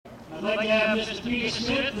I'd like to have Mr. Peter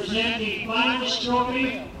Smith present the finalist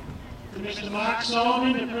trophy to Mr. Mark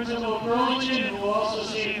Sullivan, the principal of Burlington, who will also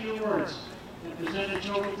say a few words and present the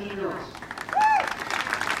trophy to the girls.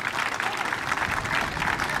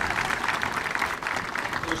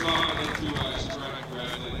 First off, I'd like to congratulate the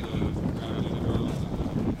Grafton girls on a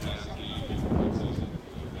fantastic game and season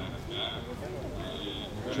back-to-back.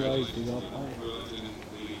 Burlington,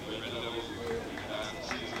 the Red Devils, with a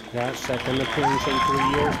fantastic season. Yeah, second appearance in 3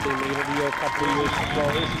 years. They made it a couple of years ago.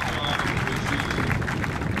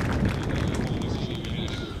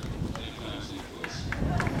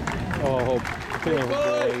 Oh, boy.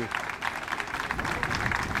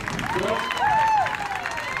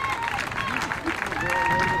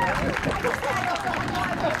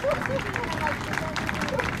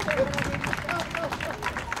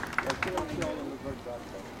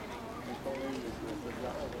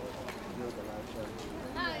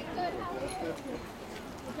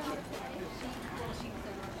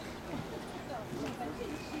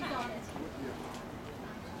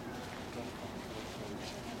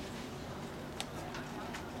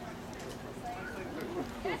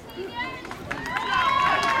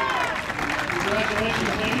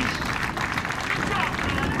 Congratulations, ladies.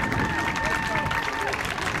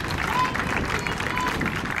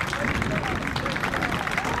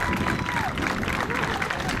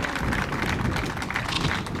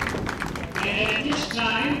 And at this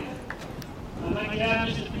time, I'd like to have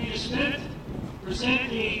Mr. Peter Smith present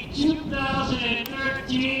the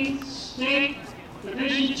 2013 State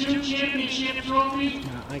Division II Championship Trophy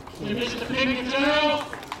to Mr. Big Matero,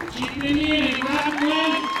 the Chief Indian in Grafton.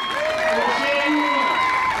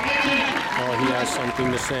 Oh, he has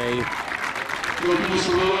something to say. Thank you,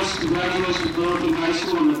 Mr. Lewis. Congratulations to Burlington High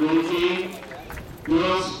School and the Bay team.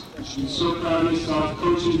 Girls, I'm so proud of yourself.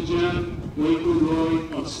 Coaches Jim, Wakewood, Roy,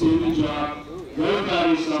 outstanding job. Very proud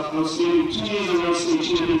of yourself. Outstanding 2 years in a row state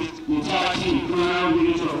champions. The entire team, come around and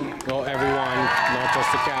get your trophy. Go everyone, not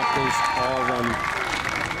just the captains, all of them.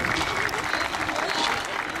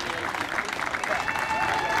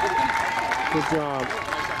 Good job.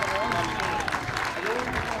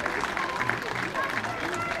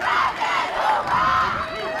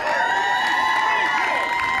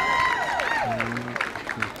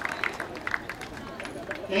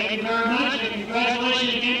 Thank you very much, and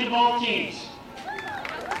congratulations again to both teams.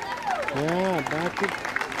 Yeah, back to